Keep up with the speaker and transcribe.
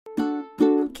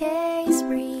case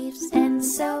briefs, and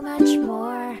so much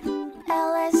more.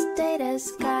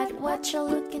 LSData's got what you're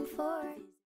looking for.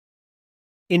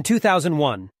 In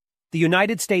 2001, the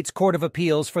United States Court of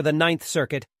Appeals for the Ninth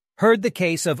Circuit heard the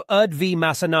case of Udd v.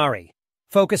 Massanari,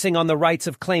 focusing on the rights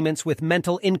of claimants with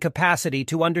mental incapacity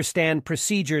to understand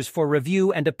procedures for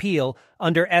review and appeal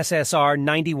under SSR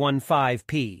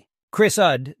 91.5p. Kris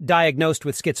Udd, diagnosed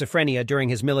with schizophrenia during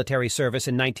his military service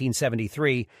in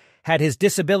 1973, had his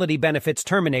disability benefits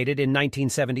terminated in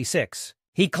 1976.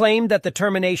 He claimed that the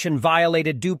termination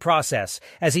violated due process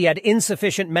as he had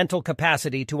insufficient mental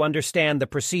capacity to understand the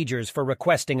procedures for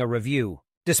requesting a review.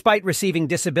 Despite receiving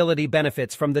disability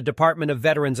benefits from the Department of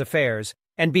Veterans Affairs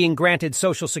and being granted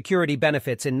Social Security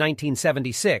benefits in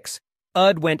 1976,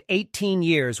 Udd went 18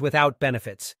 years without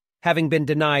benefits, having been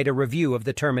denied a review of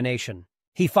the termination.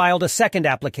 He filed a second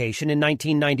application in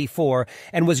 1994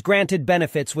 and was granted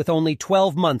benefits with only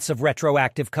 12 months of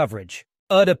retroactive coverage.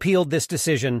 Udd appealed this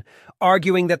decision,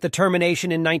 arguing that the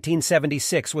termination in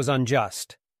 1976 was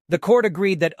unjust. The court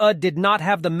agreed that Udd did not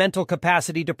have the mental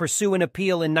capacity to pursue an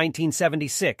appeal in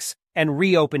 1976 and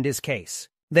reopened his case.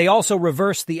 They also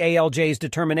reversed the ALJ's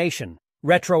determination,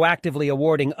 retroactively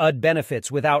awarding Udd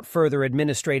benefits without further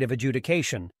administrative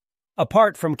adjudication,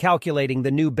 apart from calculating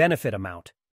the new benefit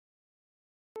amount.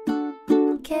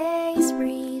 Case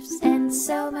briefs, and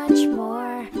so much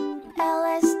more.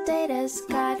 LSData's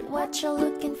got what you're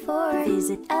looking for.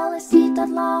 Visit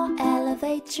lsd.law,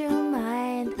 elevate your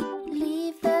mind.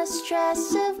 Leave the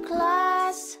stress of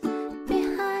class.